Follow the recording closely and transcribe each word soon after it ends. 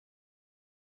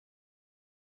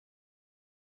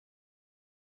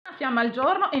Fiamma al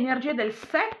giorno, energie del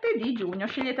 7 di giugno.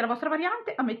 Scegliete la vostra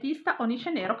variante, ametista, onice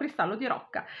nero, cristallo di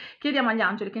rocca. Chiediamo agli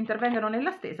angeli che intervengano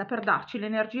nella stesa per darci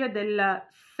l'energia del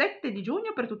 7 di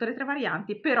giugno per tutte le tre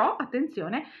varianti. Però,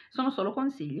 attenzione, sono solo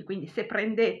consigli, quindi se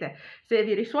prendete, se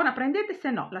vi risuona prendete, se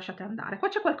no lasciate andare. Qua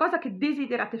c'è qualcosa che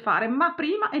desiderate fare, ma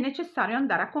prima è necessario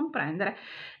andare a comprendere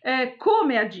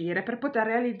come agire per poter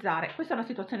realizzare. Questa è una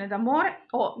situazione d'amore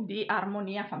o di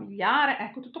armonia familiare,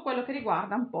 ecco, tutto quello che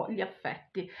riguarda un po' gli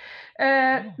affetti.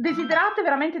 Desiderate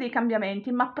veramente dei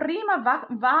cambiamenti, ma prima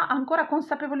va ancora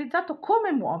consapevolizzato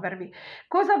come muovervi,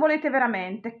 cosa volete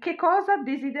veramente, che cosa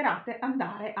desiderate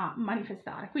andare a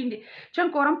manifestare. Quindi c'è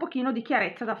ancora un pochino di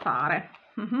chiarezza da fare.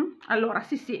 Allora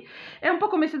sì, è un po'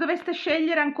 come se doveste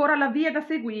scegliere ancora la via da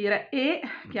seguire e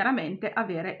chiaramente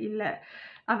aver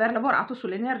lavorato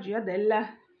sull'energia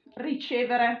del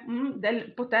ricevere,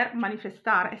 del poter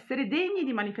manifestare, essere degni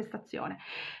di manifestazione.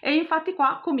 E infatti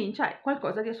qua comincia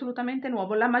qualcosa di assolutamente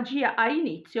nuovo. La magia ha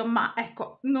inizio, ma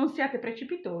ecco, non siate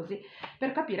precipitosi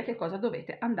per capire che cosa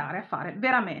dovete andare a fare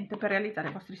veramente per realizzare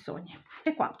i vostri sogni.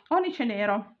 E qua onice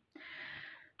nero.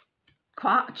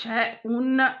 Qua c'è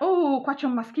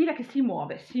un maschile che si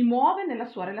muove nella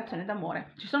sua relazione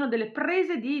d'amore. Ci sono delle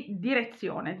prese di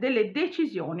direzione, delle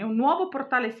decisioni, un nuovo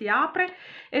portale si apre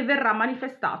e verrà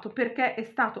manifestato perché è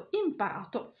stato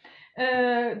imparato,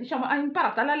 diciamo, ha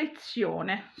imparato la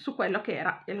lezione su quello che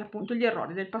era appunto gli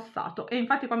errori del passato. E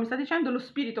infatti qua mi sta dicendo: lo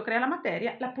spirito crea la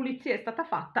materia, la pulizia è stata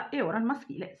fatta e ora il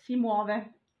maschile si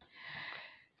muove.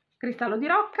 Cristallo di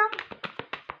rocca.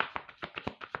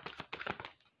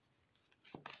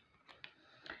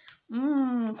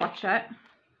 Qua c'è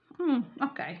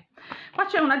ok, qua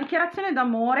c'è una dichiarazione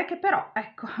d'amore che però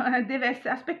ecco deve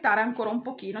aspettare ancora un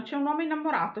pochino. C'è un uomo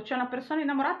innamorato, c'è una persona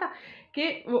innamorata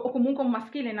che, o comunque un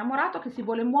maschile innamorato che si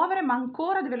vuole muovere, ma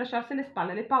ancora deve lasciarsi alle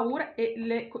spalle le paure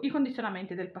e i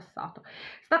condizionamenti del passato.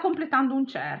 Sta completando un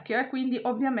cerchio e quindi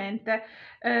ovviamente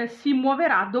si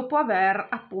muoverà dopo aver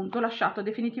appunto lasciato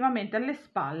definitivamente alle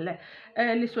spalle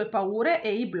le sue paure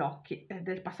e i blocchi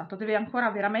del passato. Deve ancora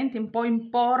veramente un po'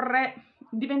 imporre,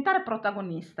 diventare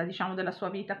protagonista, diciamo, della sua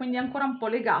vita, quindi è ancora un po'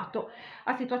 legato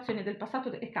a situazioni del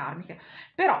passato e karmiche.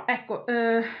 Però ecco,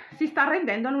 si sta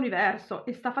arrendendo all'universo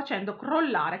e sta facendo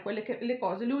crollare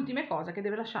le ultime cose che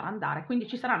deve lasciare andare, quindi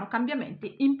ci saranno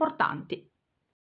cambiamenti importanti.